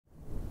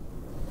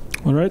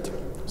All right,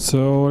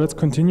 so let's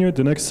continue.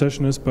 The next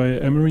session is by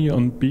Amery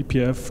on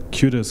BPF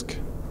Qdisc.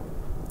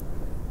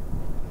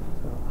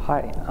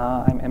 Hi,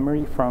 I'm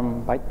Amery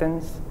from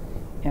ByteDance,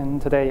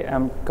 and today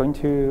I'm going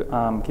to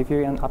give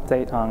you an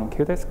update on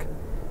Qdisc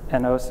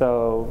and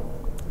also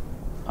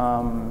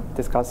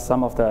discuss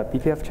some of the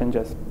BPF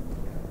changes.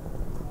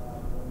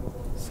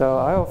 So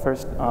I will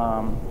first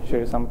show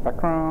you some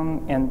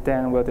background, and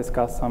then we'll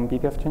discuss some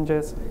BPF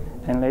changes,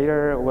 and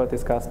later we'll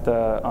discuss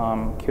the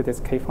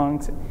Qdisc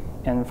K-functs.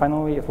 And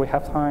finally, if we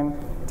have time,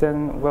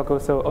 then we're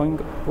also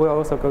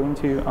going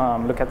to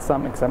look at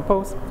some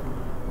examples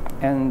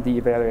and the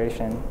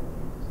evaluation.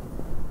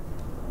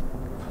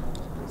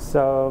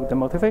 So the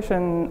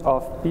motivation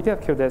of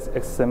BPF Qdisc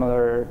is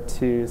similar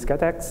to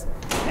SCADEX,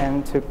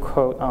 and to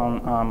quote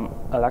on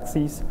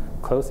Alexi's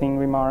closing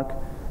remark,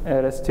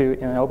 it is to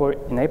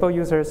enable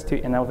users to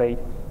innovate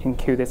in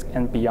Qdisc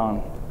and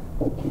beyond.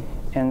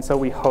 And so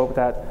we hope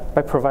that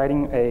by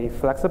providing a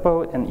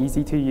flexible and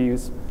easy to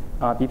use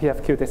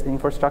BPF Qdisc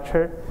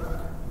infrastructure,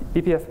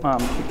 BPF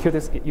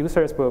Qdisc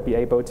users will be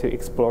able to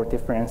explore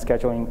different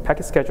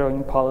package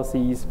scheduling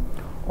policies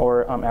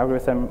or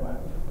algorithm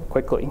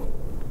quickly.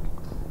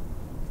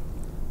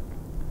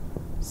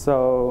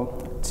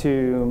 So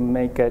to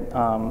make it,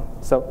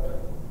 the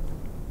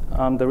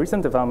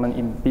recent development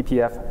in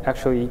BPF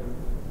actually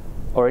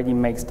already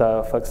makes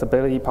the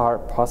flexibility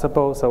part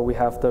possible. So we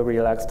have the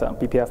relaxed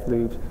BPF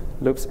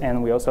loops,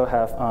 and we also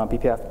have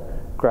BPF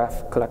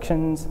graph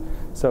collections.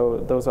 So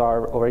those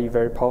are already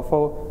very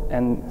powerful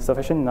and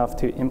sufficient enough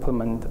to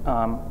implement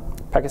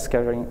package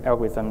scheduling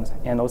algorithms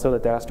and also the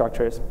data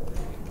structures.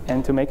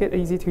 And to make it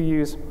easy to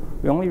use,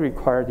 we only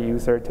require the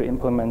user to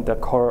implement the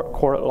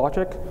core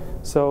logic.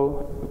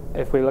 So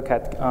if we look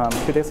at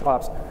Qdisc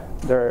ops,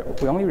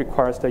 we only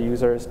require the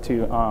users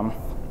to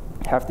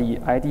have the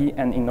ID,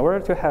 and in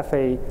order to have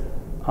a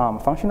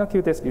functional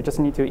Qdisc, you just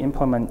need to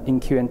implement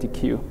enqueue and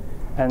dequeue,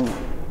 and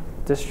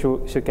this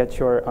should get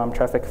your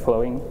traffic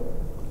flowing.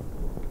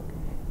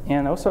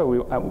 And also,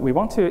 we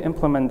want to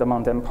implement the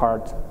mundane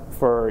part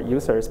for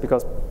users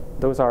because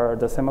those are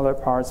the similar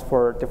parts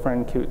for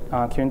different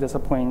queuing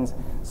disciplines.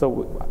 So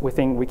we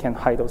think we can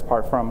hide those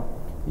parts from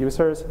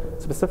users.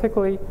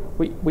 Specifically,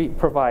 we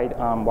provide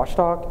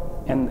watchdog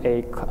and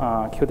a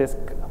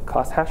Qdisc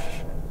class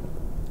hash.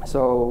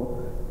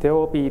 So they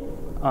will be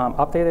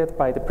updated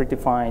by the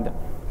predefined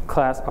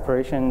class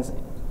operations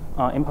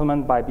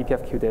implemented by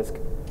BPF Qdisc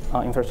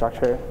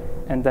infrastructure.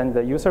 And then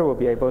the user will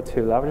be able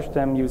to leverage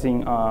them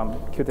using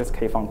Qdisc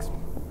K-functs.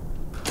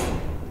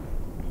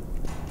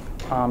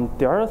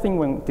 The other thing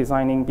when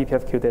designing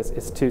BPF Qdisc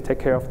is to take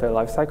care of the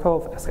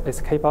lifecycle of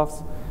escape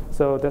offs.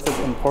 So this is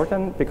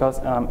important because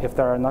if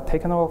they are not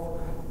taken off,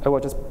 it will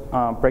just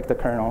break the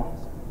kernel.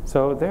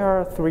 So there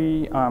are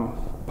three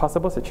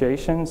possible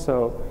situations.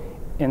 So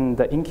in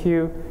the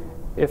enqueue,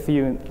 if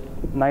you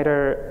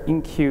neither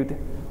enqueued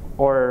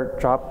or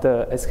drop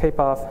the escape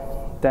off,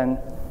 then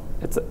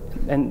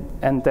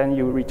and then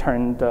you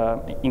return the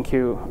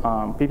enqueue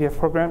BPF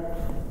program,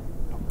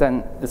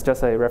 then it's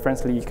just a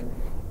reference leak,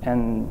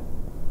 and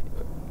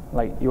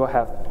like you will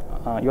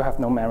have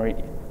no memory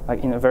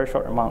like in a very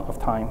short amount of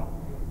time.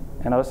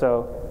 And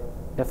also,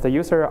 if the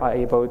user are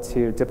able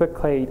to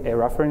duplicate a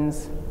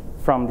reference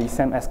from the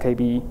same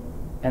SKB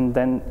and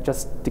then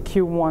just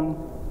dequeue one,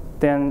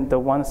 then the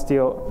one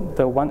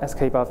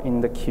escape off in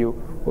the queue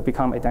will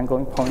become a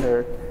dangling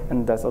pointer,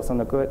 and that's also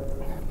no good.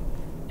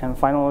 And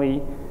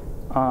finally,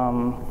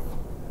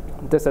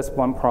 this is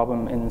one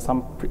problem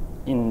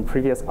in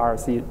previous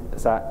RC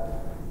is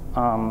that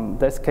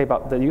the escape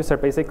off, the user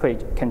basically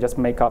can just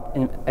make up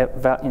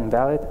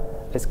invalid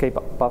escape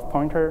buff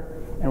pointer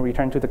and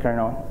return to the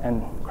kernel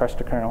and crash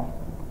the kernel.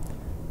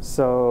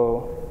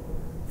 So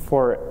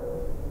for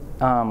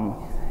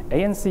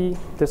A and C,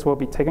 this will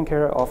be taken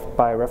care of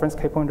by reference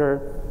K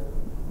pointer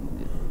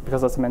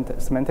because the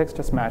semantics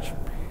just match.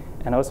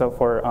 And also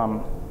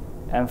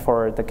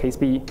for the case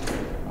B,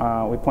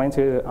 we plan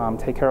to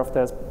take care of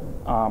this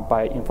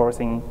by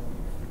enforcing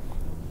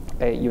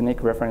a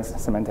unique reference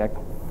semantic.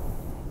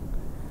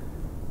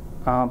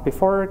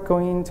 Before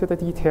going into the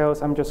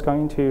details, I'm just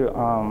going to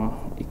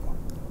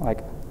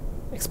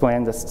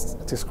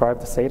describe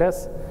the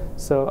status.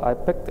 So I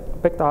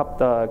picked up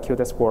the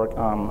Qdisc work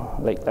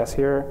late last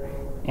year,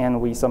 and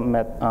we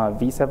submit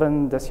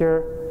V7 this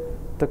year.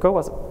 The goal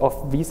of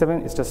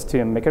V7 is just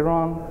to make it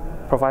run,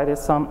 provided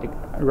some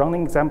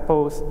running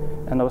examples,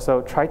 and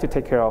also try to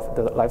take care of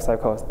the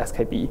lifecycle of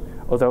SKB,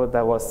 although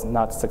that was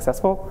not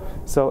successful.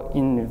 So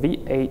in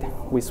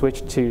V8, we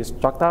switched to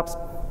struct ops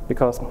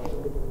because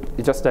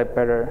it's just a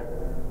better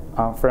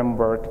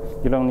framework.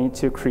 You don't need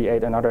to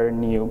create another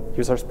new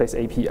user space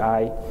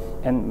API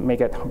and make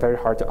it very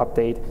hard to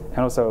update. And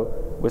also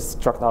with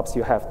struct ops,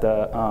 you have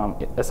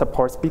it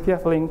supports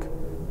BPF link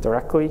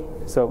directly.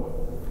 So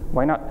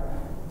why not?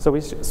 So we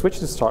switched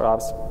to struct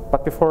ops.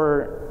 But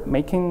before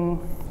making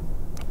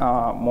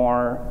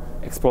more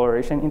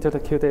exploration into the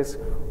Qdisc,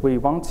 we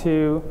want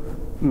to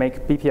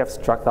make BPF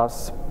struct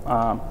ops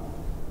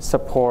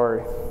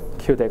support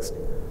Qdisc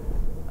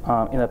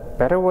in a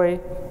better way.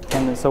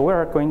 And so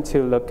we're going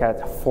to look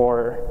at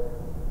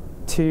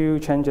two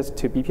changes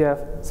to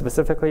BPF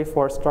specifically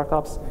for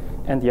struct-ups,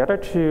 and the other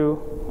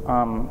two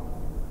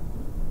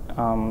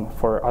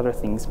for other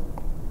things.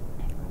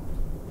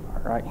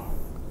 All right.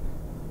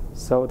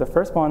 So the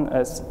first one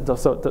is,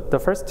 the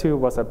first two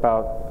was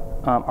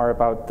are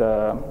about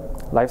the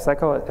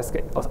lifecycle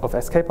of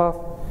escape-off.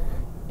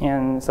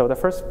 And so the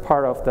first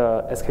part of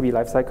the SKB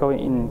lifecycle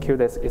in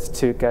Qdisc is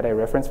to get a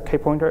reference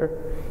k-pointer.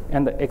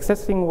 And the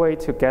existing way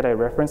to get a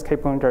reference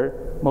k-pointer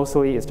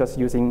mostly is just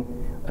using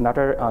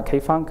another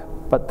k-func.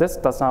 But this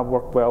does not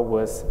work well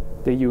with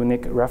the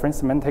unique reference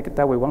semantic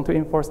that we want to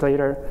enforce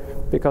later,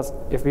 because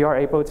if we are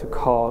able to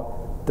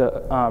call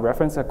the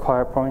reference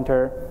acquire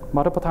pointer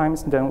multiple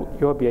times, then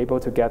you'll be able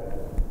to get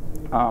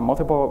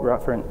multiple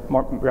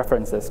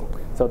references.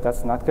 So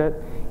that's not good.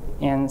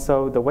 And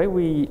so the way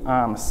we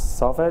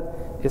solve it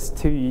is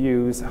to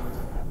use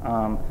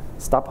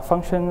stop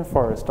function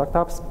for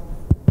struct-ups.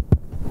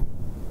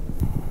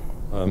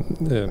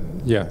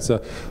 Yeah, so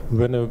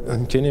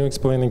can you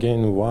explain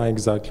again why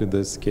exactly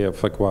this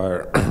KF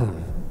acquire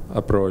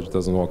approach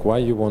doesn't work? Why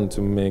you want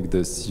to make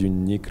this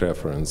unique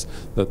reference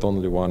that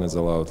only one is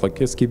allowed? Like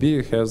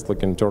SKB has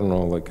like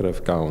internal like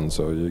ref count,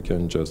 so you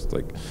can just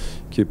like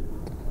keep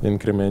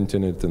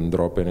incrementing it and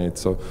dropping it.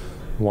 So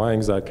why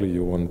exactly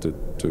you want it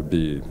to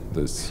be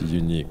this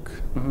unique?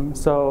 Mm-hmm.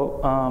 So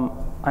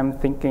I'm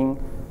thinking,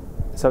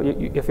 so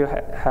if you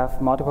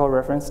have multiple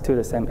reference to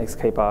the same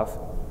escape-off,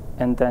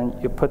 and then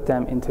you put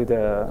them into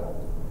the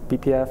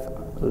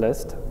BPF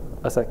list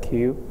as a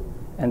queue,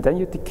 and then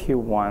you dequeue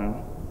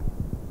one,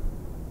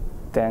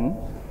 then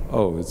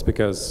it's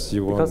because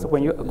you want, because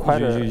when you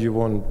acquire you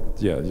want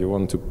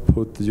to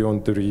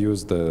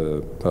reuse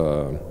the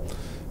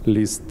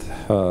list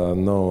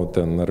node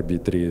and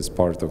RB3 as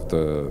part of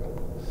the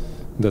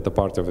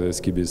part of the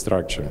SKB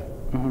structure.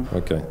 Mm-hmm.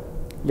 Okay.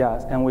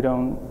 Yeah, and we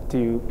don't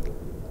do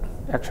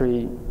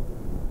actually.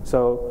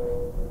 So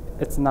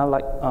it's not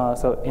like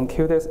so in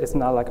Qdisc it's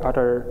not like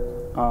other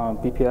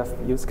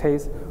BPF use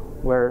case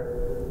where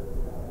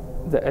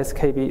the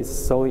SKB is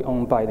solely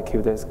owned by the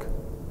Qdisc.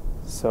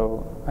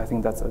 So I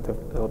think that's a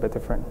little bit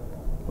different.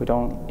 We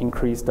don't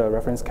increase the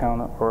reference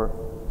count or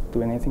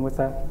do anything with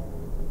that.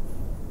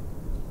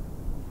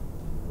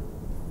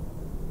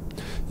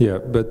 Yeah,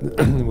 but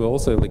we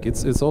also like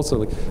it's also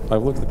like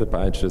I've looked at the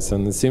patches,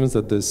 and it seems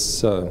that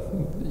this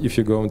if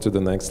you go into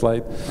the next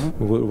slide,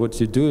 mm-hmm. what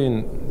you're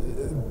doing,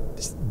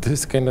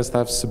 this kind of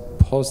stuff's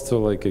supposed to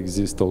like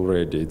exist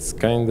already. It's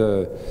kind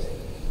of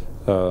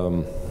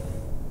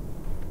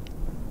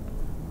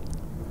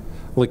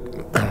like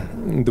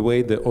the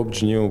way the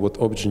obj_new, what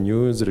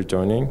obj_new is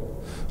returning,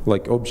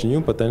 like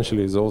obj_new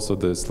potentially is also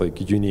this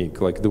like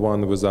unique, like the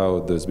one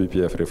without this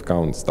BPF ref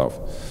count stuff.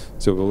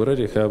 So we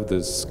already have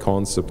this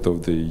concept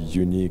of the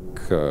unique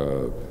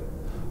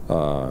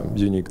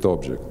unique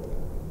object.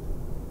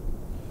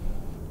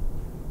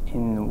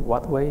 In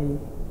what way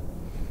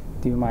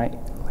do you might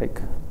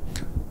like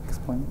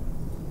explain?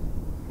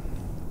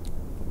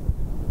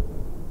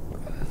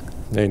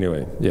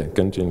 Anyway, yeah,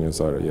 continue.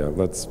 Sorry, yeah,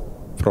 that's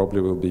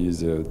probably will be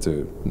easier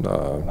to.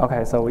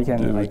 Okay, so we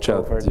can like chat,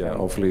 over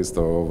off list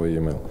or over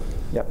email.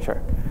 Yeah, sure.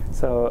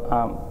 So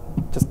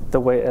just the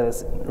way it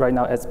is right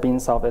now, it's being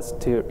solved is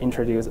to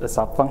introduce a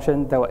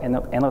sub-function that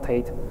will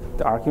annotate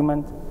the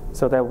argument,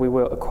 so that we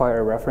will acquire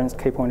a reference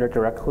k-pointer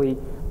directly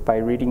by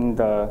reading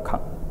the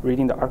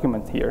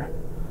argument here,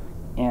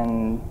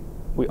 and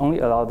we only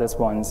allow this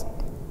once.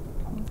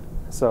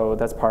 So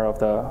that's part of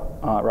the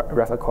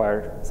ref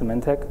acquired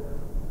semantic,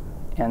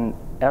 and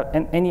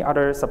any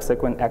other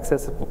subsequent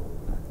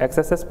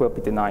accesses will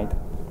be denied.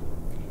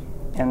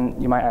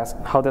 And you might ask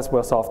how this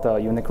will solve the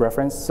unique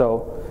reference.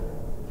 So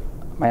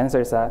my answer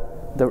is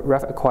that the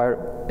ref acquired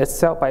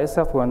itself by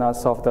itself will not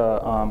solve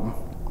the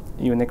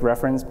unique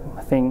reference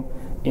thing.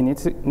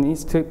 It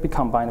needs to be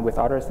combined with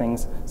other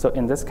things. So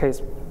in this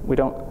case, we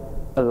don't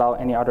allow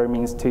any other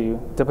means to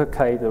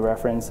duplicate the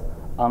reference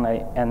on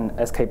an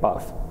escape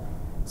off.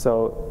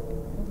 So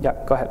yeah,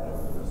 go ahead.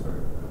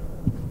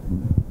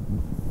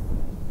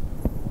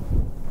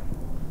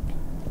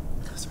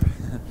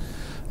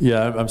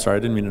 Yeah, I'm sorry, I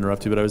didn't mean to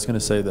interrupt you, but I was going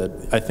to say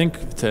that I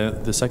think to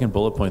the second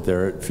bullet point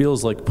there, it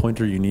feels like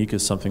pointer unique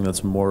is something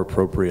that's more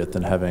appropriate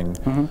than having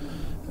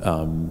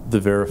the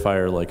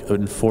verifier like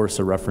enforce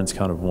a reference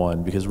count of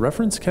 1, because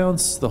reference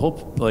counts, the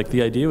whole, like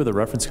the idea with a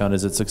reference count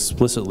is it's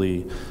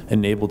explicitly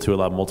enabled to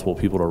allow multiple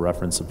people to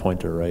reference a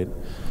pointer, right?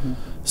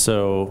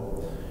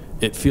 So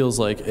it feels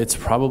like it's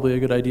probably a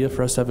good idea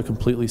for us to have a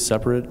completely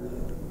separate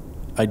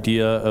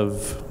idea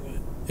of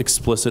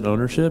explicit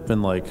ownership,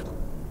 and like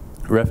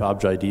ref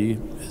obj ID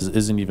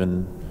isn't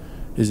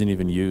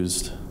even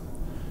used.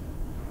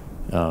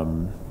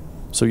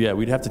 So yeah,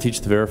 we'd have to teach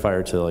the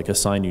verifier to like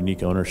assign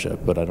unique ownership,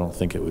 but I don't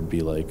think it would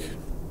be like,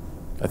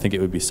 I think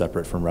it would be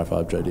separate from ref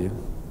obj ID.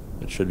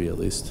 It should be at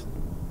least.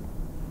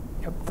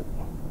 Yep.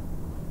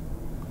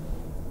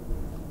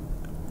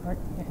 All right,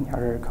 any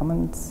other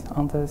comments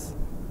on this?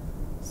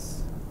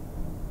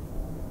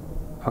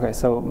 Okay,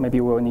 so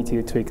maybe we'll need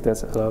to tweak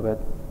this a little bit.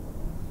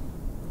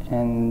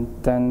 And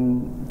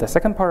then the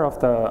second part of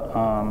the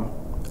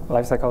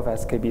lifecycle of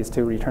SKB is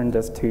to return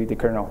this to the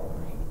kernel.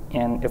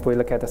 And if we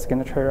look at the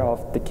signature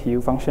of the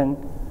Q function,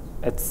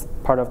 it's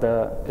part of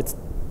the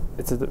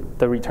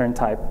the return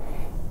type.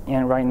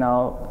 And right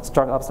now,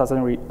 struct_ops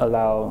doesn't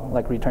allow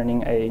like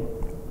returning a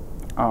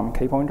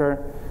K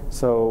pointer.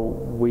 So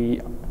we,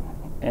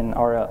 in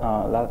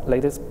our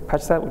latest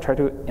patch set, we try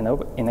to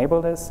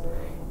enable this.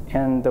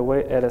 And the way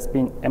it has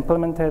been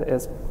implemented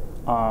is,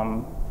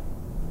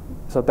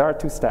 so there are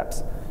two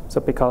steps. So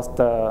because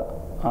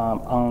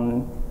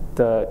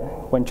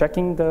when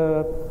checking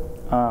the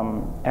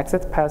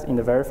exit path in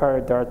the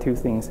verifier, there are two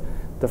things.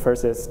 The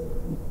first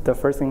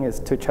thing is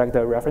to check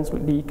the reference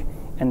leak,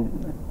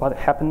 and what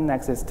happened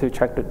next is to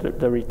check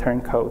the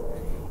return code.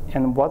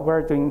 And what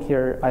we're doing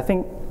here, I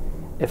think,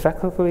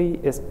 effectively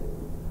is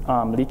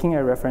leaking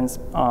a reference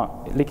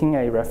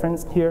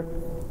here.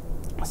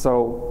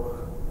 So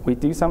we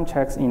do some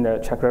checks in the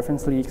check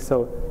reference leak.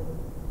 So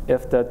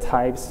if the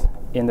types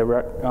in the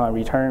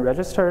return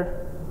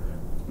register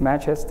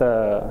matches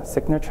the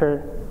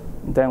signature,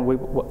 then we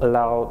will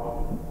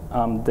allow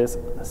this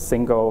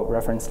single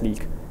reference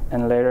leak.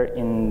 And later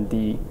in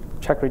the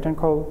check return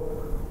code,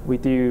 we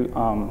do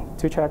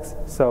two checks.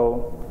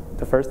 So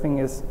the first thing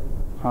is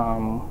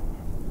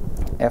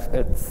if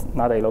it's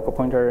not a local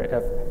pointer,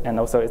 and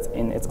also it's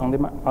in its own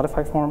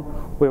modified form,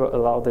 we will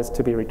allow this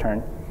to be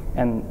returned.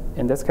 And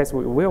in this case,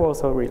 we will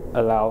also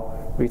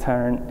allow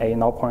return a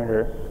null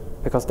pointer,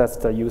 because that's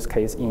the use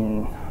case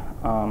in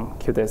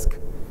Qdisc.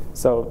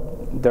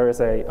 So there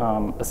is a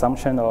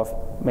assumption of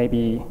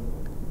maybe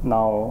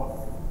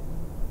null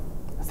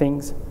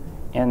things,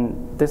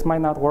 and this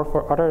might not work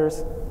for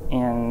others.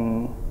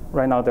 And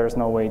right now, there's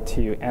no way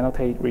to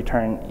annotate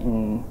return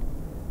in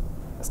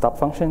stop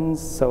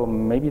functions. So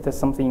maybe there's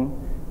something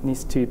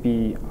needs to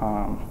be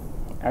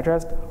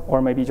addressed,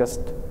 or maybe just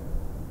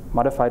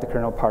modify the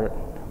kernel part,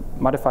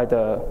 modify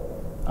the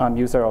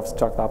user of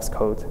struct_ops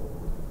code.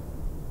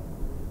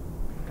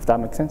 If that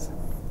makes sense.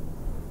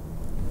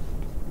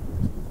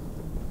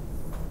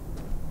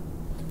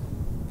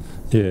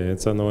 Yeah,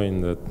 it's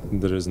annoying that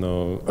there is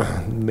no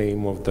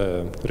name of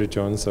the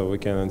return, so we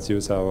cannot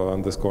use our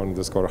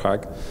 __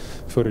 hack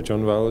for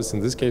return values.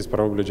 In this case,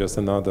 probably just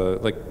another,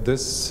 like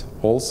this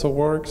also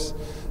works,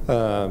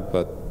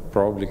 but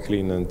probably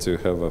cleaner to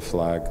have a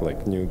flag,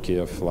 like new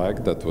key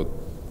flag that would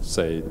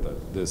say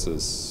that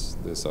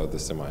these are the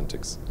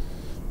semantics.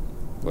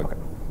 Like, okay.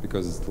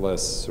 Because it's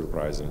less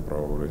surprising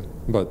probably,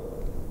 but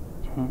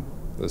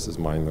this is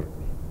minor.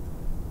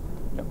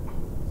 Yep.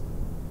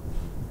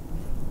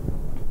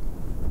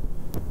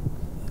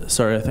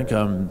 Sorry, I think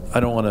I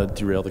don't want to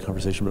derail the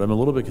conversation, but I'm a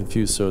little bit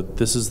confused. So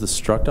this is the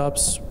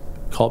struct_ops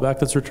callback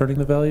that's returning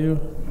the value?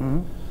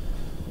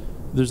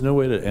 There's no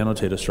way to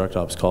annotate a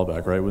struct_ops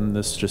callback, right? Wouldn't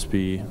this just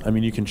be, I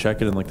mean, you can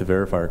check it in like the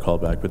verifier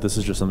callback, but this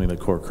is just something the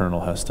core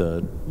kernel has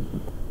to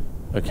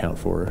account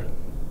for.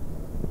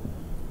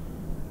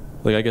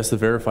 Like, I guess the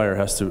verifier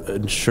has to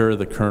ensure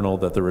the kernel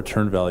that the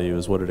return value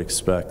is what it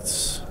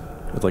expects.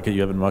 It's like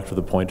you haven't mucked with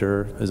a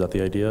pointer. Is that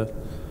the idea?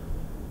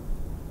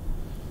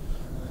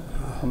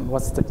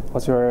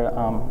 What's your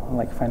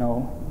like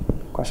final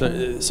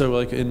question? So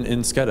like in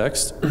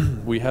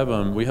SCADX, we have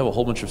a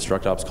whole bunch of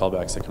struct_ops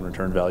callbacks that can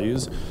return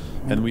values,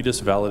 and we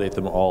just validate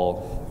them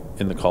all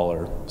in the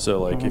caller.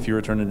 So like if you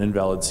return an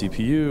invalid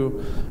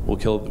CPU,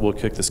 we'll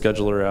kick the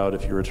scheduler out.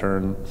 If you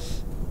return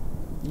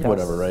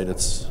whatever, right?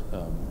 It's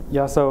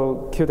yeah.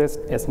 So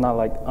Qdisc is not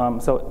like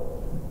so.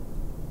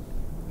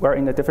 We're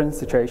in a different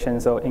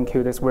situation. So in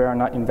Qdisc, we are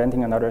not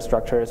inventing another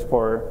structures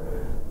for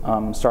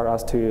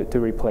struct_ops to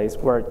replace.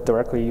 We're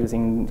directly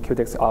using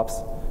Qdisc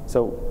ops,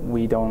 so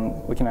we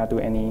cannot do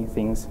any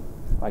things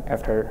like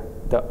after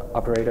the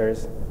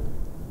operators.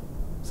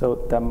 So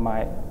that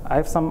might I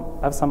have some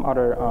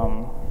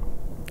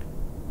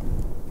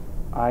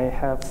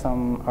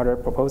other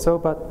proposal,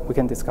 but we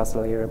can discuss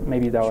later.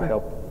 Maybe that will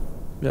help.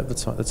 Yeah,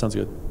 that's fine. That sounds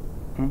good.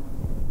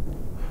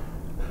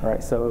 All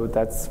right, so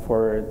that's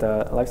for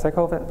the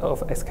lifecycle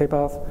of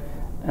escape_off,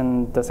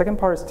 and the second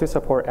part is to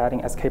support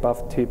adding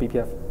escape_off to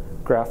BPF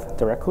graph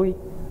directly,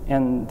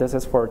 and this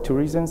is for two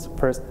reasons.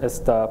 First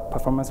is the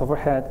performance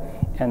overhead,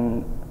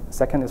 and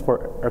second is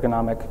for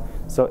ergonomic.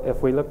 So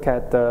if we look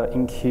at the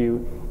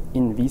enqueue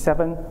in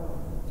V7,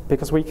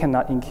 because we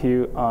cannot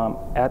enqueue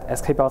add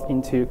escape_off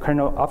into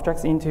kernel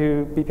objects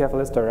into BPF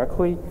list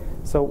directly,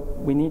 so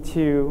we need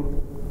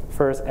to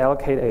first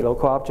allocate a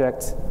local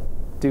object,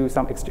 do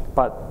some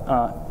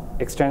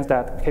exchange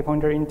that K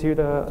pointer into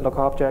the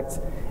local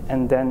objects,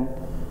 and then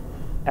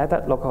add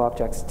that local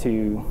objects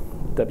to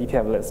the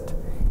BPF list.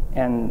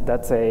 And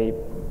that's a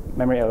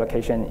memory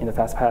allocation in the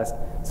fast path,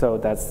 so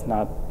that's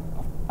not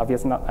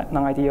obviously not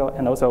non-ideal.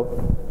 And also,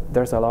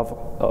 there's a lot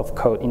of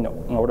code in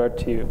order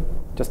to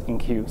just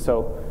enqueue.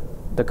 So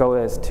the goal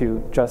is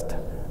to just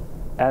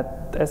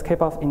add the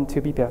escape_off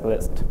into BPF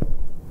list.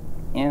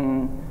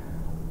 And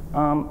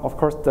of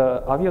course,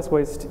 the obvious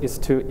way is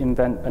to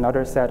invent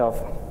another set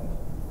of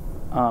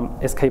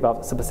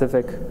escape_off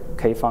specific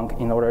K-func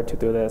in order to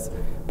do this.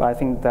 But I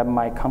think that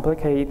might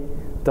complicate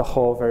the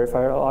whole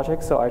verifier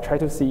logic. So I try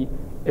to see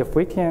if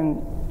we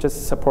can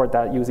just support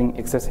that using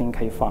existing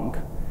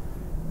kfunc.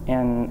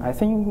 And I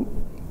think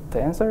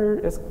the answer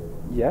is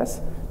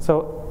yes.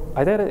 So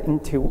I did it in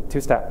two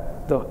steps.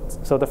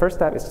 So the first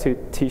step is to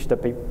teach the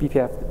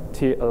BPF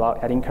to allow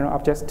adding kernel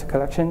objects to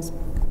collections.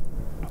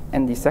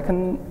 And the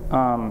second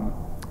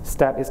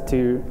step is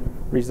to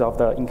resolve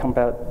the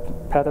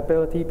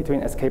incompatibility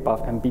between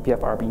skbuff and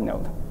BPF RB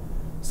node.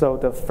 So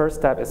the first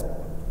step is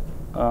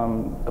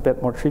a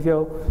bit more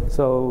trivial.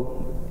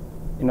 So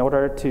in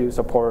order to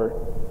support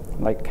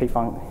like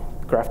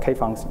graph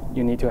kfuncs,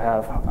 you need to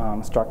have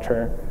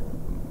structure,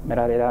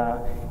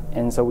 metadata,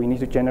 and so we need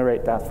to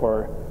generate that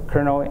for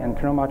kernel and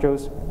kernel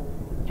modules.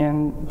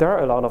 And there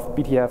are a lot of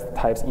BTF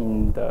types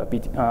in the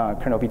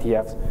kernel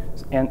BTFs,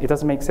 and it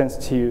doesn't make sense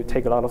to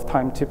take a lot of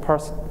time to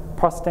parse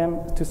them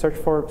to search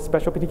for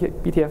special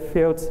BTF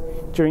fields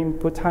during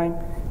boot time.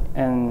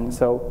 And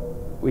so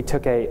we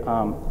took a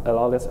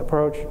allowless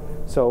approach.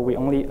 So we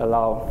only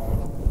allow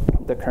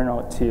the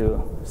kernel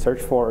to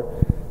search for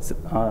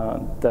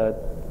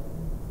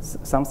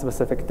some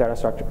specific data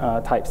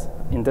structure types.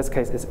 In this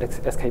case, it's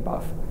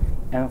skbuff.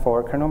 And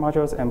for kernel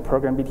modules and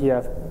program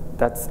BTF,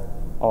 that's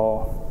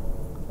all.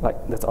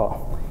 That's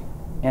all.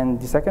 And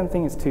the second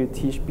thing is to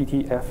teach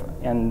BTF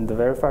and the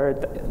verifier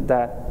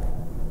that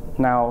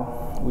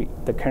now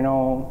the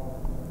kernel,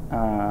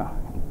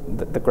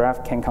 the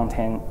graph can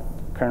contain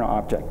kernel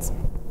objects.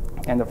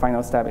 And the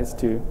final step is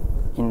to,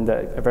 in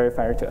the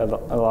verifier, to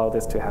allow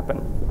this to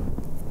happen.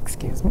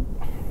 Excuse me.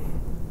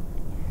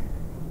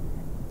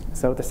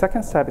 So the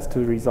second step is to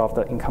resolve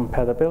the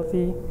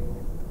incompatibility.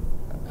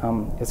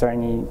 Is there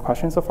any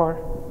questions so far?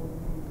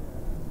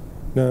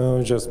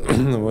 No, so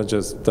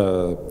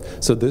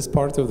this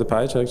part of the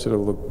patch actually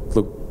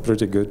looked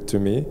pretty good to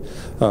me.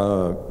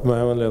 My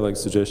only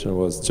suggestion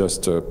was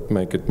just to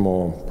make it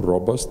more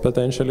robust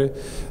potentially.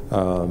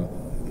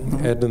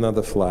 Add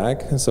another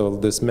flag. So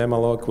this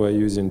memalloc we're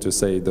using to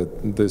say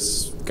that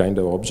this kind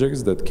of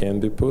objects that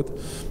can be put.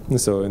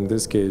 So in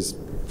this case,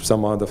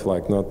 some other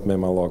flag, not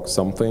memalloc,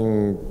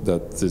 something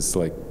that is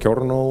like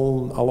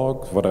kernel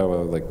alloc,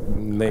 whatever,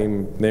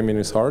 naming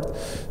is hard,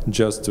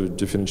 just to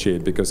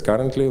differentiate, because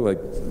currently there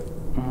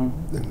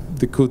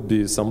could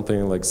be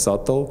something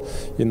subtle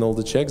in all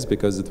the checks,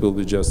 because it will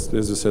be just,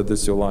 as you said,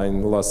 this your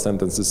line, last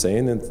sentence is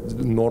saying,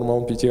 and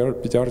normal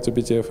PTR to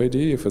BTF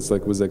ID, if it's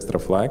with extra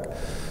flag,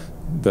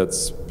 that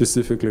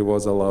specifically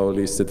was allowed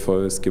listed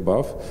for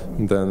skbuff,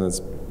 then it's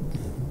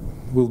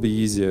will be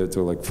easier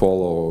to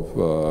follow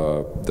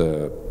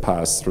the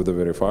pass through the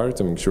verifier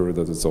to make sure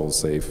that it's all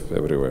safe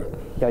everywhere.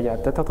 Yeah,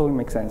 that totally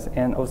makes sense.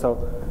 And also,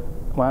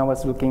 when I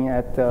was looking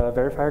at the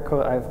verifier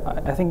code,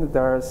 I think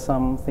there are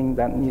something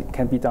that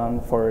can be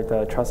done for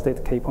the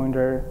trusted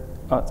k-pointer,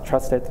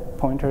 trusted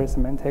pointer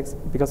semantics,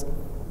 because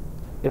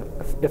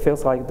it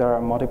feels like there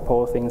are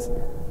multiple things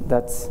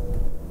that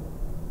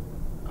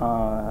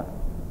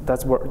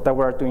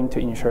we're doing to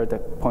ensure the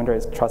pointer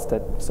is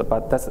trusted. So,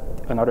 but that's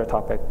another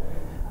topic.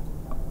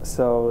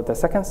 So the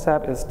second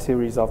step is to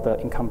resolve the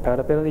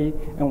incompatibility.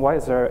 And why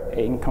is there an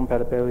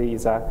incompatibility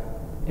is that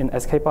in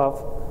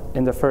skbuff,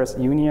 in the first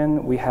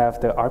union, we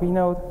have the RB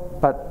node,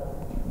 but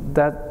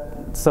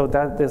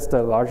that is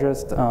the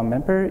largest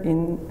member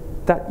in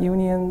that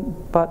union,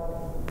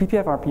 but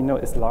BPF RB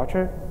node is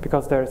larger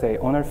because there's a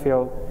owner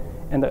field.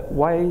 And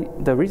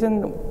the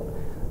reason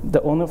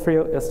the owner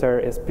field is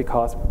there is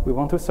because we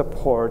want to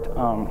support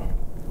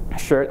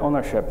shared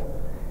ownership,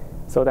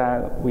 so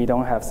that we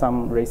don't have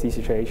some racy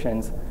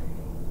situations.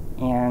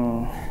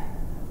 And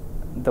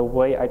the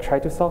way I try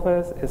to solve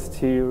this is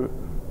to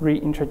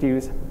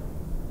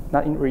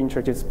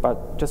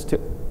but just to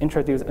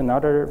introduce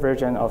another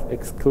version of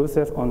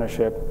exclusive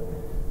ownership.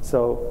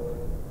 So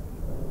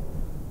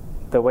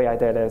the way I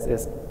did this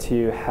is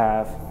to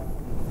have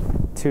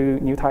two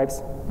new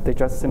types. They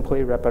just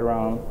simply wrap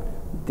around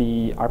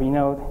the RB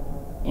node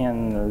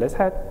and list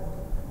head.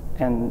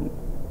 And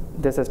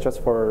this is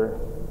just for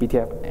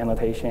BTF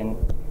annotation,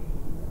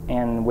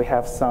 and we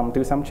have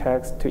do some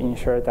checks to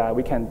ensure that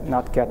we can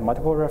not get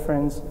multiple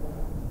reference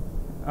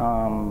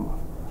on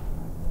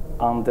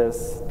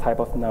this type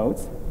of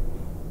nodes,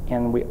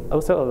 and we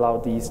also allow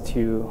these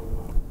two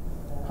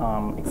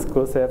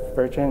exclusive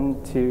version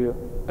to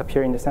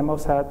appear in the sample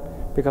set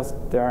because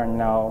they are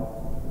now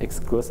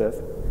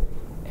exclusive.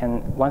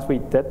 And once we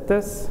did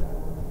this,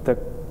 the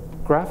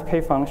graph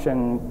k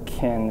function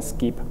can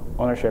skip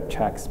ownership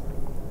checks.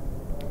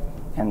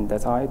 And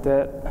that's all I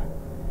did.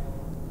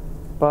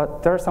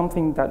 But there's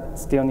something that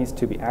still needs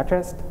to be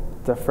addressed.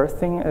 The first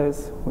thing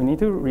is we need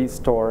to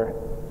restore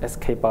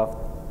skbuff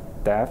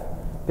def,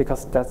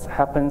 because that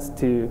happens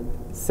to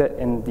sit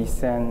in the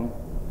same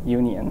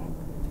union.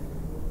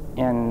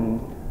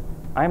 And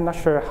I'm not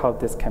sure how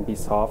this can be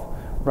solved.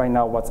 Right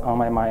now, what's on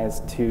my mind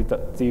is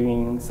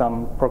doing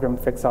some program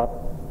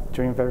fix-up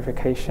during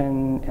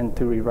verification and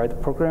to rewrite the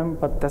program,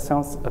 but that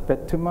sounds a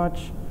bit too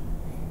much.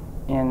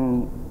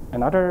 And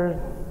another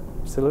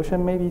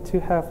solution maybe to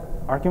have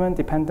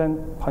polymorphic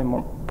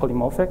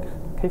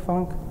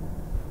kfunc,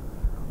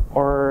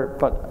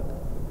 but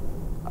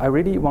I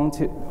really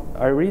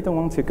don't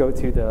want to go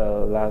to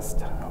the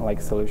last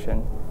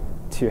solution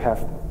to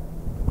have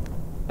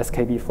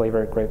SKB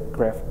flavored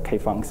graph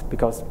K-funcs,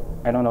 because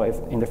I don't know if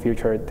in the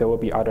future there will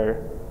be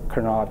other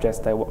kernel objects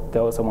that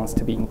also wants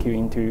to be enqueued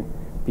into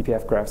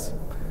BPF graphs.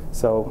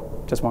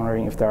 So just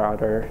wondering if there are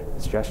other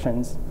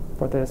suggestions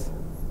for this.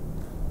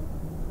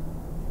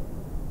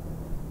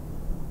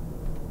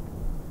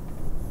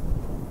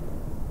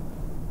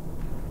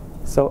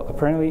 So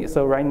apparently,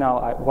 right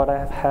now what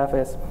I have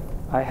is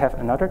I have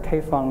another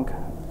K-func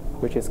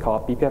which is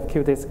called BPF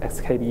Qdisc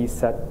XKB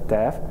set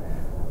def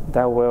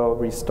that will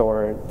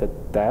restore the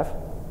def.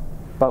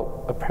 But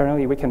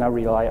apparently we cannot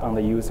rely on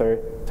the user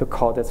to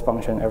call this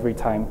function every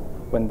time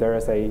when there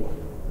is a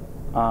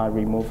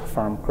remove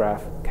from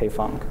graph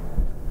K-func.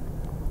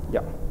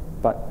 Yeah,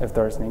 but if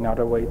there's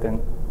another way, then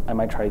I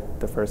might try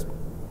the first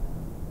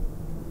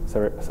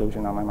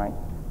solution on my mind.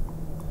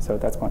 So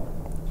that's one.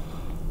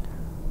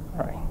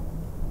 All right.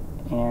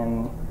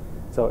 And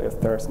so if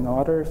there's no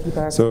other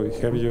feedback. So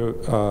have you,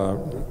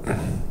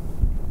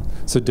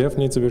 so def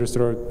needs to be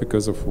restored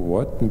because of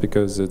what?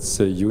 Because it's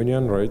a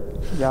union, right?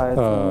 Yeah, it's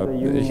the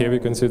union. Have you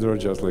considered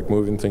just like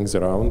moving things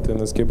around in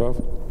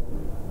skbuff?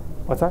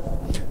 What's that?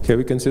 Have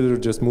you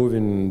considered just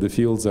moving the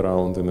fields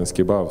around in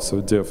skbuff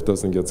so def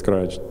doesn't get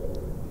scratched?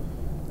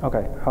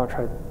 Okay, I'll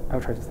try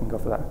to think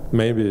of that.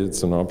 Maybe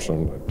it's an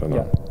option, I don't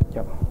know.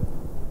 Yeah,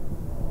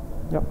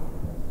 yep.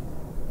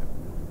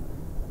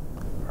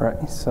 All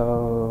right,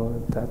 so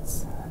the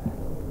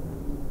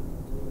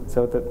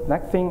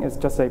next thing is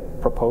just a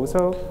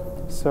proposal.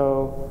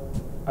 So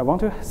I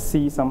want to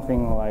see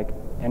something like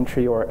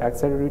entry or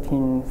exit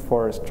routine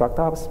for struct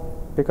ops,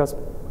 because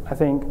I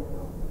think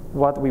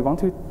what we want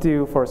to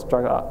do for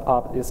struct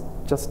op is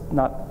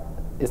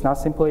not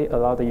simply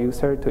allow the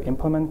user to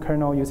implement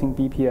kernel using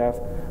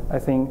BPF. I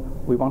think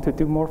we want to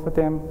do more for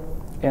them.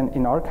 And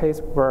in our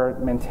case, we're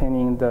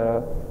maintaining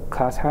the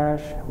class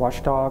hash,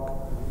 watchdog,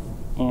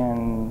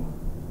 and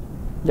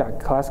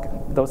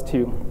those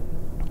two.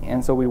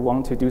 And so we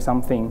want to do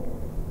something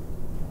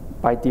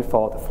by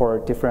default for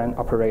different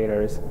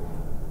operators.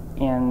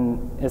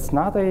 And it's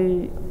not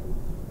a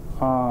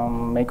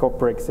make or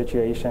break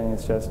situation.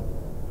 It's just,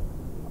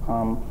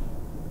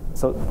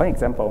 so one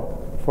example,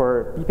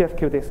 for BPF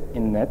Qdisc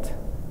init,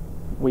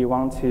 we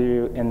want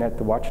to init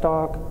the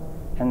watchdog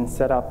and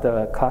set up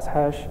the class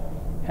hash.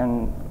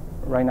 And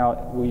right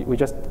now, we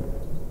just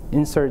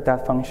insert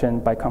that function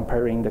by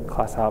comparing the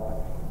class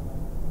up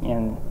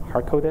and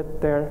hard-code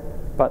it there.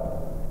 But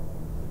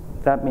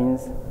that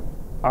means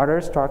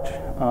other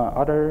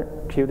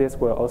Qdisc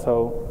will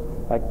also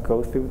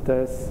go through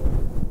this.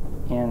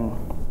 And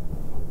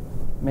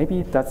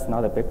maybe that's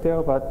not a big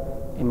deal, but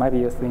it might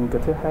be a thing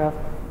good to have.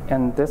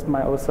 And this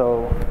might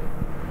also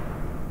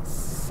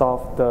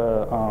solve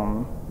the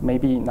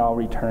maybe now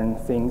return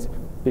things,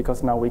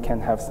 because now we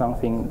can have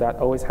something that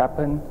always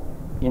happen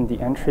in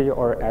the entry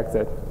or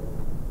exit.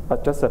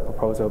 But just a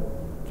proposal,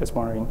 just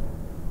wondering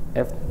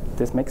if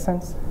this makes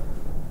sense.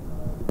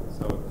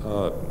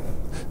 So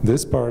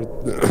this part,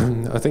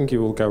 I think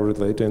you will cover it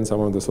later in some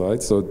of the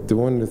slides. So the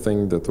only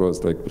thing that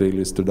was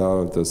really stood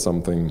out as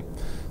something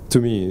to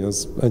me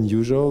is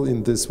unusual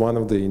in this one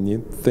of the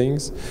init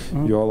things.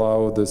 You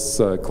allow this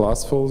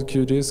classful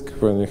Qdisc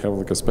when you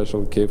have a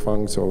special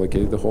K-func to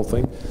allocate the whole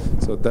thing.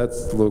 So that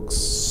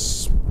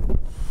looks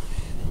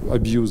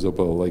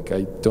abusable.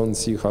 I don't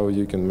see how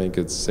you can make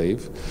it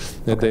safe.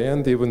 At the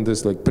end, even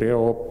this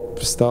pre-op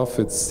stuff,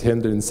 it's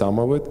handling some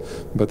of it,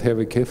 but have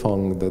a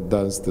K-func that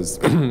does this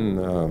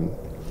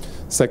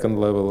second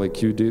level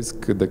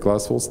Qdisc, the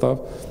classful stuff.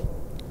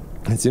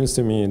 It seems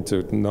to me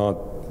to not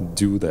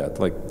do that,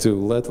 to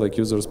let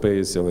user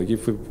space,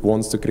 if it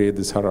wants to create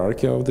this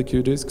hierarchy of the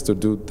Qdisc, to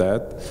do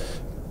that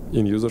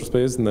in user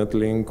space,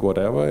 netlink,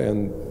 whatever,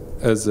 and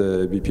as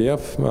a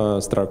BPF,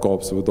 struct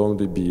ops would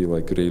only be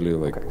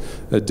really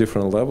a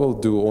different level,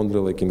 do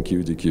only in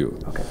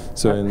QDQ. Okay.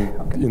 So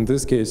in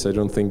this case, I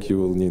don't think you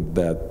will need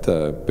that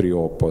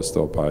pre-op,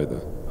 post-op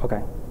either.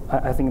 Okay.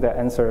 I think that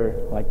answer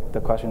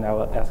the question I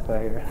will ask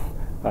later,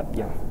 but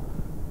yeah.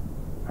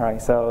 All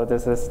right, so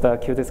this is the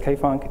Qdisc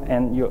K-func,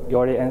 and you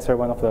already answered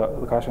one of the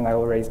questions I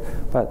will raise.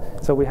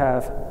 But so we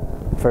have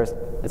first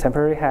a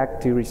temporary hack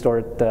to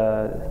restore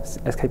the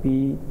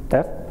SKB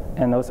def,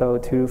 and also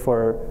two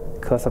for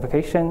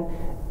classification.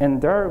 And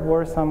there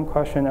were some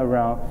questions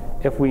around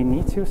if we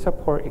need to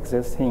support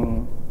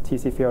existing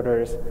TC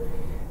filters.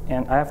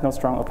 And I have no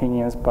strong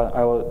opinions, but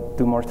I will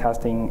do more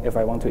testing if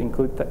I want to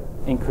include the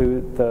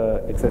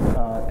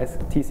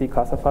TC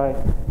classify.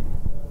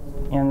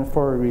 And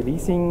for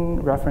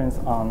releasing reference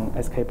on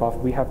skbuff,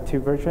 we have two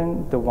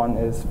versions. The one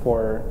is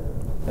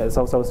it's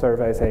also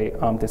serve as a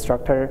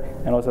destructor,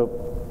 and also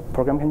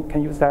program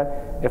can use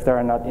that if they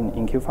are not in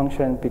enqueue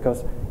function,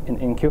 because in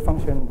enqueue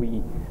function,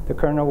 the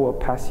kernel will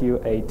pass you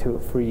a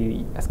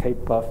free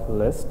skbuff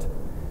list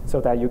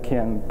so that you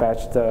can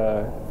batch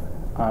the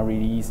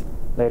release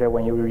later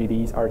when you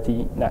release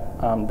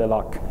the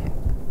lock.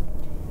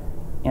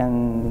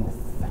 And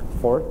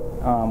fourth,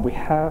 we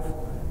have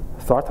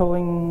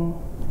throttling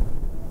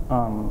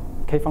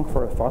K-func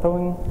for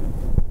throttling.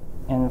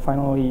 And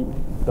finally,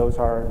 those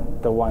are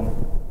the one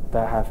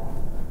that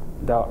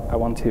I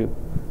want to.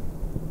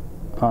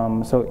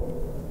 So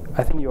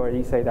I think you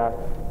already say that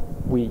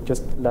we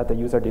just let the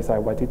user decide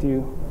what to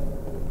do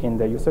in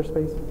the user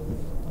space.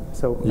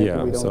 So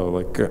yeah, so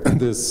like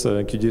this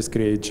Qdisc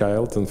create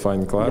child and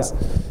find class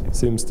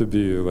seems to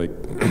be like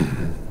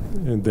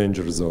a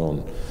danger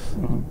zone.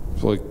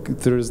 Like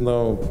there is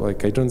no,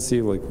 like I don't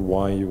see like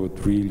why you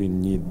would really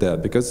need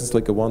that, because it's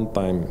like a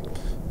one-time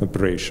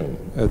operation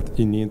at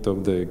init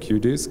of the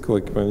Qdisc.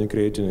 Like when you're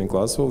creating a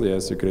classful,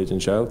 yes, you're creating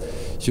child,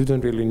 you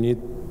don't really need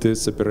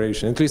this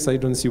separation. At least I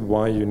don't see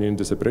why you need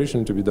the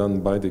separation to be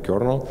done by the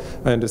kernel.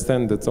 I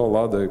understand that all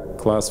other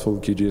classful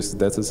Qdisc,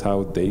 that is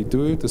how they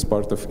do it as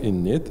part of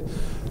init,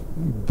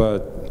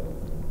 but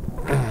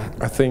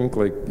I think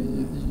like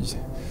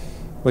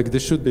there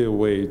should be a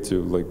way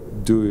to like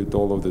do it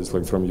all of this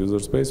like from user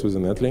space with a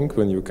netlink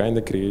when you kind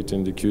of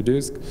creating the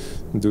Qdisc,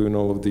 doing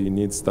all of the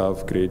init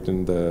stuff,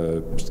 creating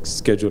the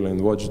scheduling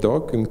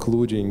watchdog,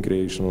 including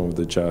creation of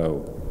the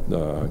child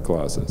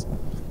classes.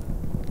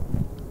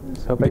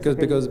 So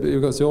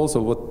because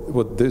also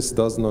what this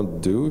does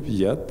not do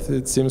yet,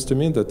 it seems to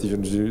me that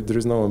there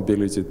is no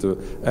ability to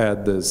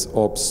add this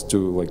ops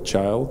to like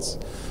child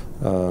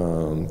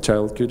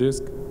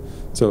Qdisc.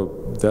 So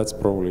that's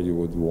probably you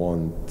would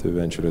want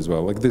eventually as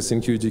well. Like this in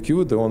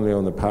QDQ, they're only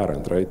on a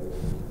parent, right?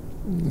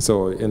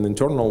 So in the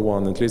internal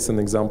one, at least an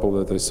example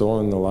that I saw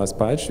in the last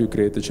patch, you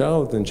create a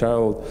child, and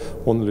child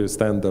only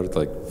standard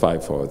like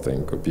FIFO, I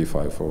think, or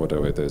P5 or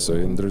whatever it is. So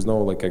there's no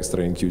like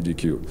extra in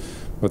QDQ.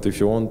 But if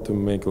you want to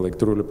make like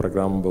truly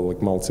programmable,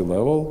 like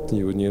multi-level,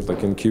 you would need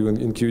like in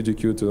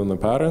QDQ to the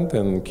parent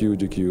and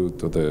QDQ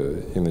to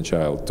in the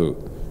child too.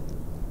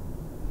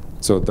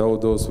 So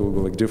those will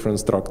be like different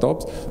struct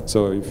ops.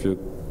 So if you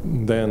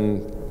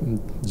then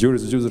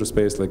user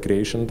space like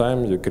creation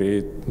time, you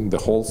create the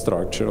whole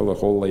structure, the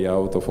whole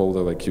layout of all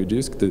the like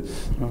Qdisc, the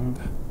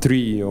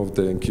tree of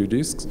the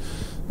Qdiscs,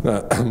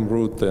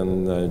 root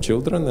and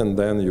children, and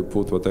then you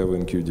put whatever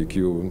in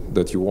QDQ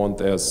that you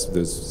want as the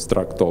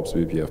struct ops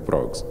BPF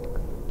progs.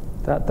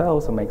 That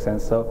also makes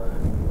sense. So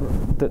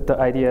the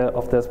idea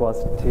of this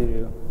was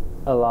to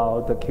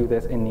allow the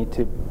Qdisc init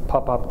to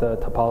pop up the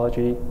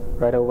topology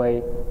right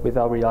away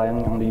without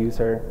relying on the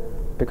user,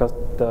 because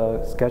the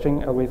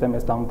scheduling algorithm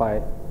is done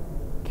by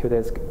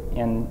Qdisc,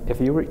 and if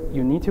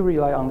you need to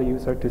rely on the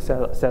user to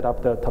set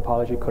up the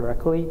topology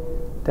correctly,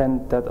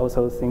 then that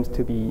also seems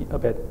to be a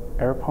bit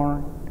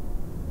error-prone.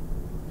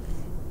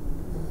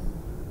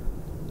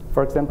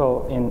 For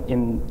example,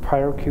 in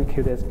prior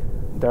Qdisc,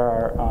 there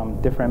are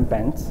different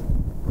bands,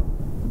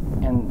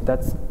 and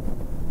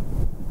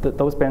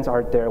those bands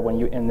are there when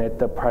you init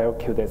the prior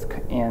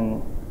Qdisc.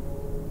 And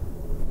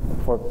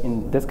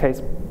in this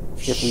case,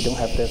 if we don't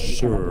have this, we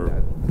cannot do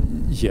that.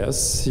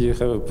 Yes, you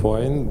have a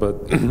point,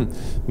 but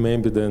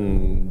maybe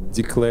then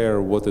declare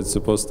what it's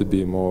supposed to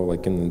be more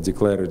like in a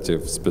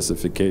declarative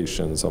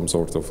specification, some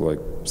sort of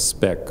like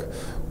spec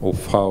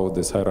of how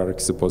this hierarchy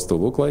is supposed to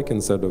look like,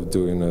 instead of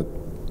doing it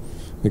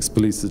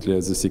explicitly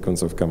as a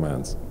sequence of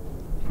commands.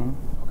 Okay.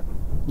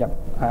 Yeah,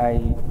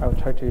 I'll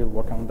try to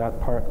work on that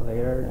part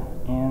later.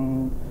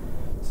 And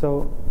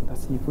so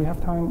let's see if we have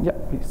time. Yeah,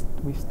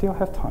 we still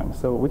have time.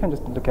 So we can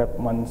just look at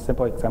one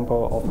simple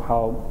example of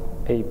how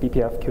a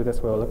BPF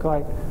Qdisc will look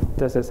like.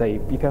 This is a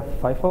BPF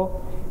FIFO,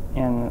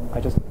 and I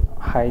just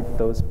hide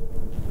those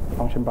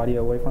function body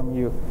away from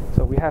you.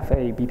 So we have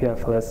a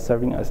BPF list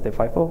serving as the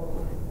FIFO,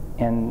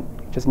 and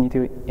just need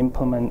to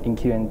implement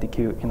enqueue and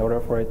dequeue in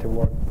order for it to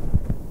work.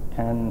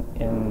 And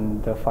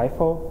in the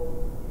FIFO,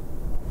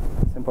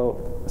 simple,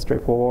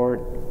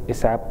 straightforward,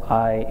 except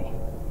I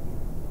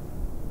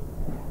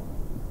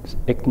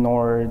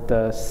ignore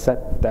the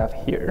set def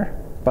here,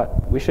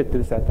 but we should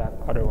do set def,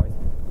 otherwise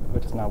it will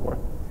just not work.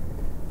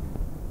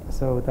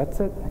 So that's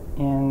it.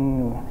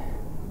 And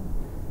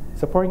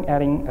supporting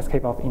adding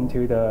escape off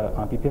into the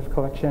BPF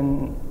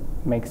collection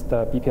makes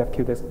the BPF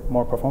Qdisc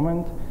more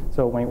performant.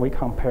 So when we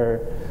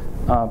compare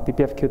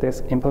BPF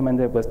Qdisc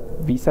implemented with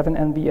V7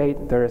 and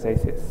V8, there is a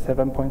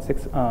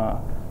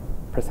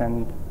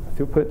 7.6%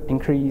 throughput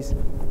increase.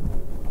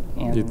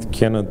 And it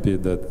cannot be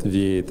that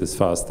V8 is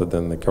faster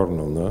than the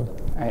kernel, no?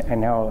 I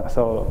know.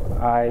 So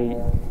I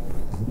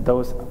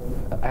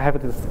have a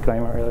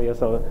disclaimer earlier.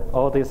 So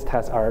all these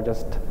tests are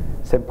just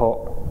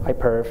simple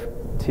iperf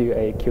to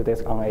a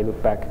Qdisc on a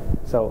loopback.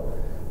 So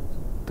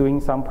doing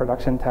some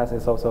production tests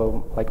is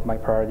also like my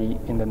priority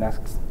in the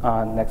next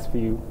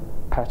few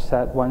patch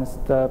set once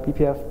the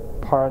BPF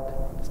part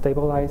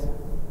stabilize.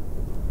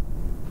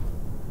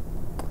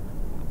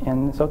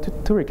 And so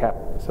to recap,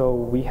 so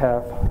we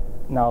have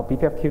now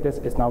BPF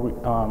Qdisc is now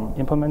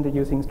implemented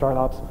using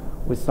startups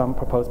with some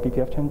proposed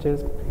BPF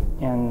changes,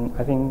 and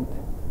I think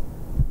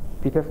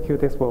BPF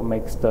Qdisc will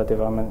make the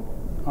development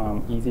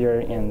easier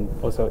and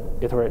also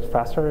iterate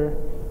faster,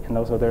 and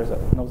also there's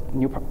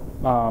new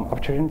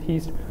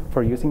opportunities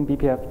for using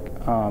BPF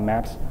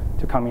maps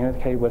to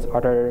communicate with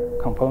other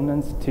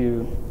components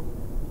to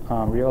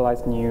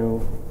realize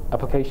new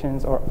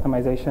applications or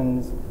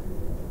optimizations.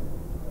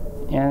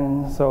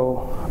 And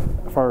so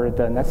for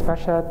the next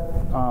patch set,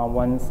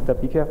 once the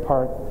BPF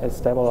part is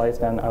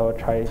stabilized, then I will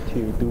try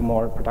to do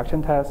more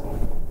production tests.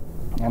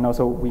 And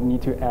also we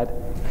need to add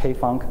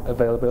Kfunc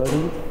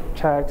availability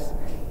checks,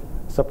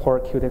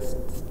 support Qdisc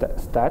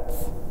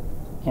stats,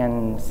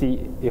 and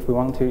see if we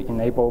want to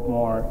enable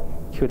more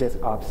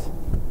Qdisc ops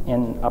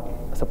and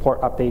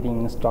support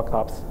updating struct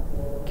ops,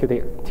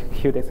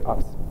 Qdisc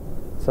ops.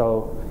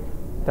 So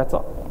that's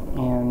all.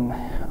 And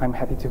I'm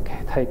happy to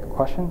take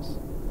questions.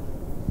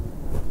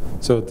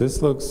 So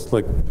this looks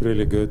like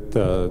really good.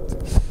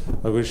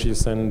 I wish you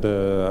sent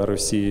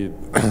ROC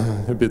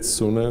a bit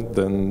sooner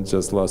than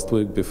just last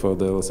week before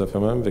the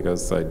LSFMM,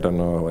 because I don't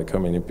know like how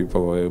many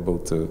people were able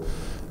to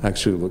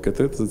actually look at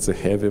it. It's a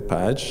heavy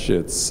patch.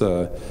 It's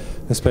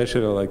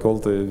especially like all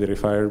the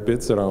verifier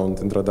bits around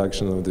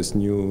introduction of this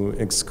new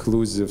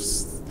exclusive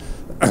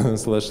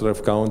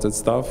 /ref counted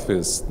stuff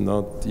is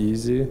not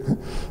easy.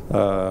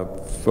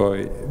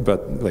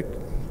 But like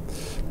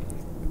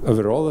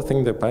overall, I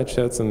think the patch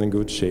set's in a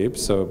good shape.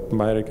 So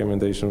my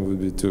recommendation would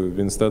be to,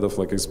 instead of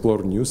like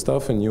explore new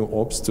stuff and new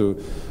ops, to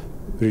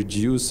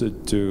reduce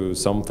it to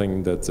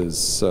something that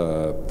is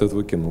that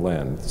we can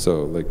land.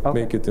 So like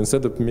make it,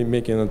 instead of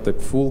making it a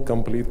full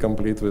complete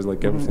with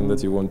like everything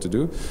that you want to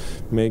do,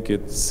 make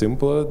it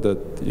simpler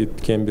that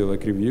it can be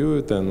like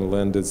reviewed and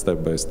landed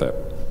step by step.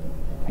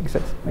 Makes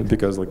sense.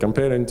 Because like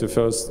comparing to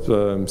first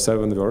 7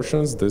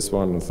 versions, this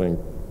one I think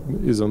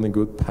is on a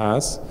good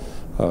path.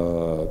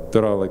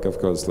 There are like, of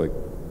course, like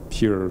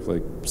here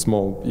like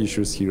small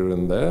issues here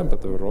and there,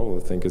 but overall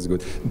I think it's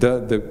good.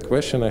 The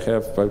question I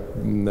have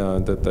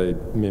that I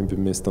maybe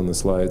missed on the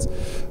slides,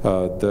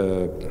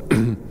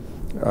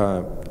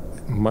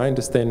 my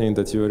understanding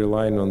that you're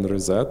relying on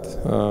reset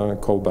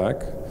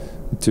callback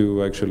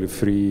to actually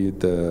free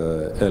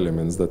the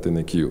elements that in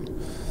a queue.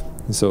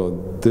 So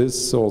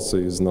this also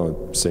is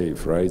not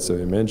safe, right? So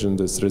imagine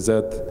this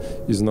reset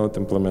is not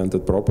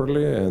implemented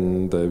properly,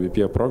 and the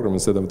BPF program,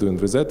 instead of doing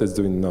reset, is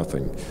doing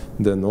nothing.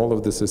 Then all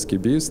of these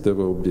SKBs, they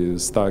will be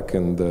stuck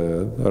in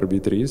the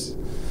RB3s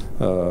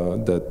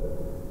that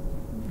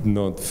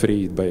not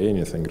freed by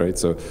anything, right?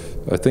 So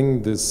I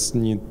think this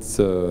needs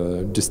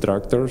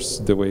distractors,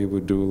 the way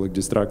we do like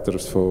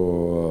distractors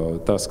for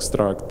task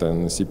struct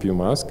and CPU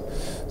mask,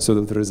 so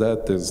that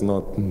reset is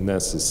not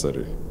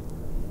necessary.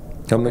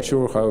 I'm not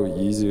sure how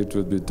easy it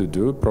would be to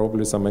do.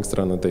 Probably some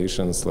extra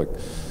annotations like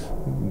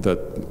that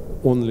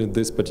only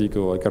this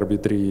particular like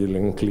RB3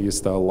 linked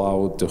list are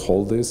allowed to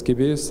hold the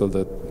SKB, so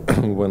that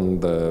when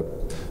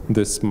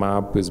this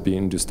map is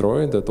being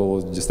destroyed, that all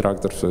of the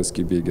distractors for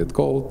SKB get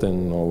called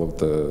and all of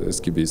the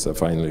SKBs are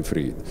finally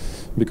freed.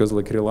 Because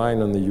like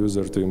relying on the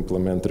user to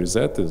implement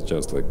reset is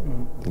just like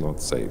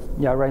not safe.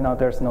 Yeah, right now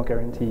there's no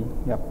guarantee.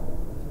 Yep.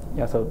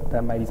 Yeah, so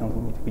that might be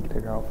something we need to be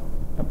taken care of.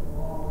 Yep.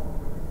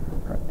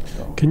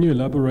 Can you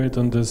elaborate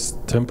on this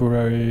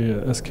temporary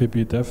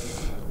SKB dev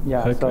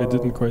hack? So I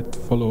didn't quite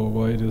follow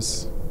why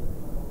this.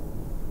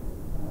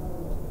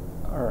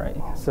 All right.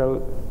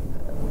 So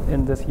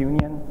in this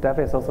union, dev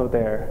is also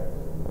there,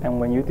 and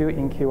when you do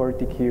enqueue or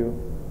dequeue,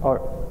 or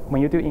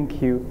when you do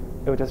enqueue,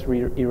 it will just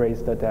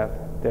erase the dev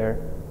there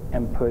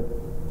and put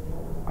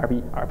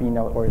RB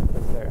node or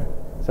it's there.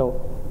 So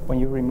when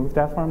you remove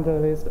that from the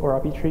list or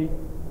RB tree,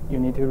 you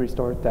need to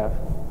restore dev.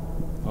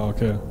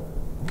 Okay.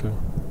 Okay.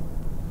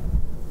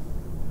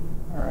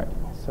 All right,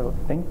 so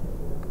thank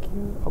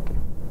you. Okay.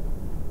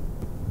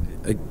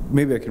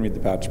 Maybe I can read the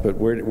patch, but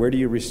where do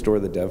you restore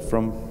the dev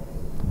from?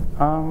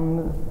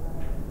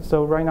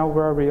 So right now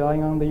we're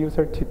relying on the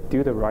user to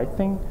do the right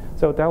thing.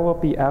 So that will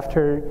be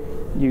after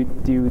you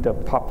do the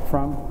pop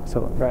from.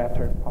 So right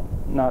after pop,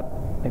 not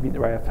maybe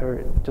right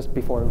after, just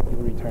before you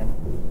return.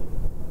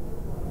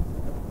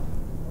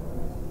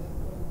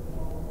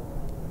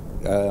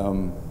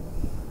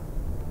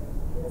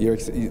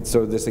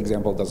 So this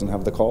example doesn't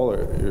have the call,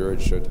 or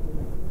it should?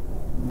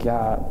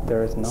 Yeah,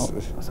 there is no.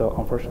 So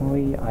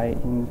unfortunately, I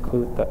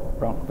include the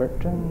wrong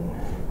version.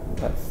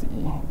 Let's see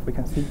if we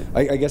can see.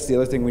 I guess the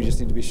other thing we just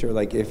need to be sure,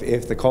 like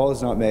if the call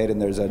is not made and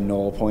there's a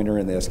null pointer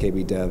in the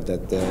SKB dev,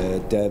 that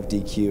the dev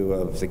DQ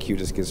of the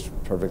Qdisc is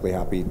perfectly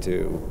happy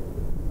to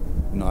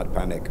not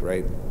panic,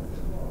 right?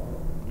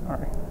 All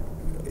right.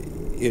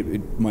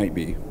 It might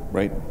be,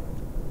 right?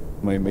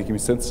 Am I making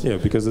sense? Yeah,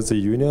 because it's a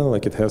union,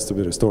 like it has to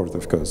be restored,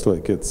 of course.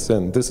 Like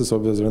and this is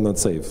obviously not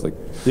safe. Like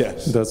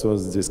yes, that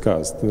was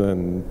discussed.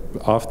 And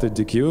after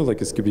DQ, like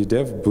SKB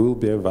dev will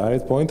be a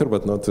valid pointer,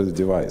 but not to the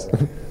device,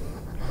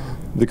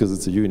 because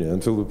it's a union.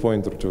 It will be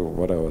pointer to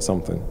whatever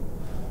something.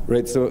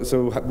 Right. So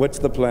what's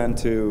the plan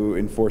to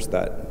enforce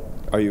that?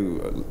 Are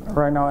you?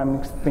 Right now,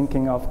 I'm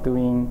thinking of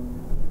doing.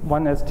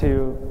 One is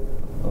to,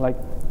 like,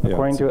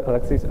 according to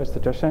Alexei's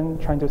suggestion,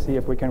 trying to see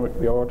if we can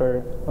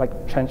reorder,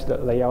 like change the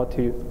layout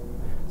to,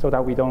 so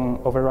that we don't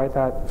override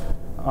that.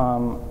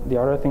 The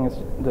other thing is,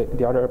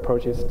 the other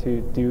approach is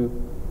to do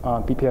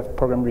BPF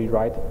program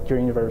rewrite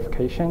during the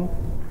verification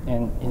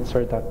and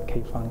insert that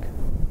Kfunc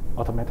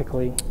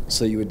automatically.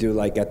 So you would do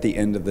like at the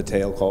end of the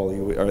tail call,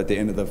 or at the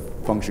end of the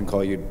function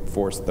call, you'd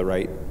force the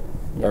write,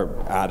 or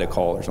add a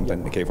call or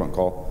something, the Kfunc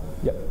call.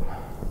 Yep.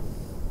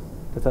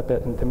 That's a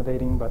bit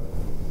intimidating, but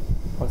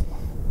all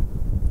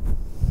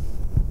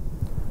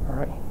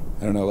right.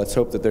 I don't know. Let's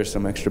hope that there's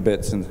some extra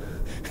bits in,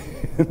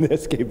 in the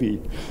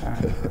SKB.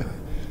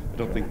 I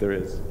don't think there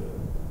is.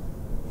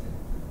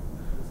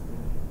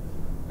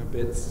 No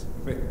bits.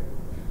 Wait.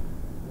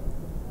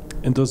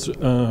 And those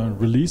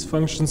release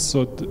functions,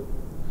 so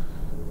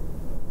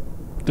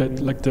that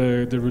like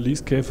the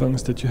release K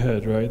functions that you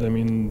had, right? I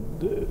mean,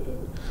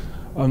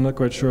 I'm not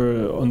quite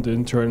sure on the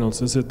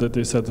internals. Is it that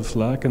they set a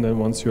flag and then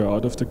once you're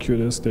out of the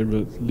Qdisc, they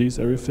release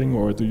everything,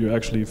 or do you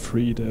actually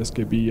free the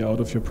SKB out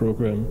of your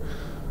program?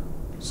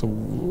 So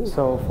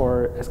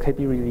for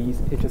SKB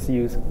release, it just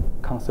use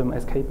consume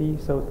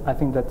SKB. So I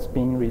think that's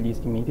being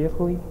released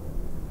immediately.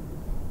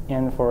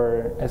 And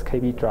for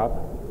SKB drop,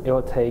 it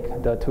will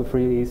take the to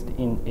free list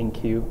in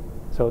queue.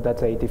 So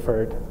that's a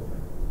deferred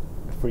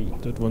free.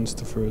 That one's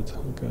deferred.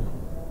 Okay.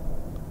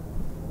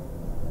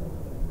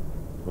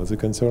 What's the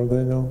concern,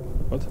 Daniel?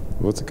 What?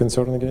 What's the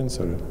concern again?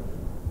 Sorry.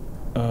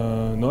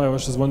 No, I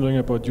was just wondering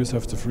about use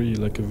after free.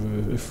 Like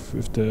if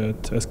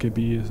that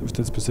SKB, if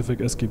that specific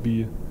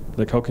SKB,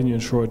 like how can you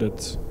ensure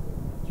that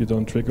you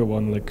don't trigger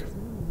one? Like,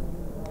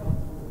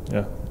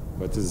 yeah.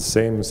 But it's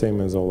the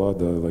same as all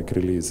other like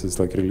release. It's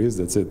like release.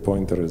 That's it.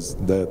 Pointer is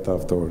dead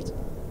afterwards.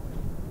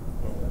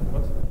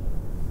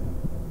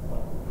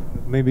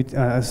 Maybe,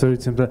 sorry,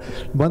 Tim, but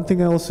one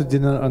thing I also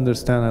did not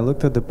understand, I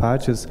looked at the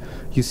patches,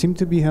 you seem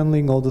to be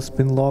handling all the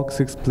spin locks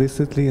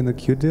explicitly in the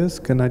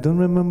Qdisc, and I don't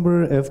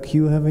remember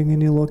FQ having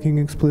any locking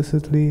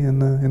explicitly in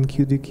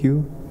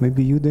QDQ.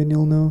 Maybe you,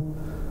 Daniel, know?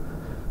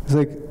 It's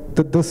like,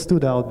 that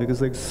stood out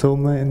because like so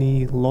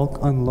many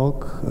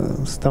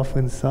lock-unlock stuff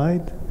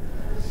inside.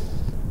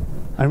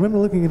 I remember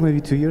looking at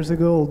maybe 2 years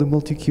ago, all the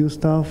multi-queue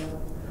stuff,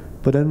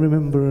 but I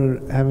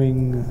remember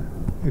having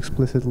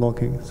explicit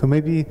locking. So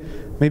maybe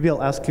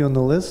I'll ask you on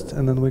the list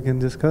and then we can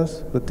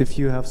discuss, but if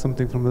you have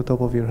something from the top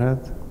of your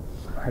head.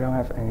 I don't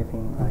have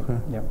anything like, okay.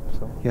 Yeah,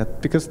 so. Yeah,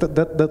 because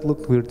that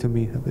looked weird to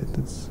me a bit.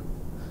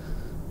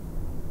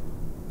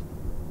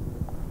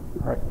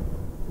 All right.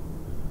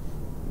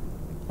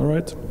 All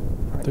right.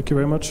 Thank you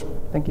very much.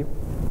 Thank you.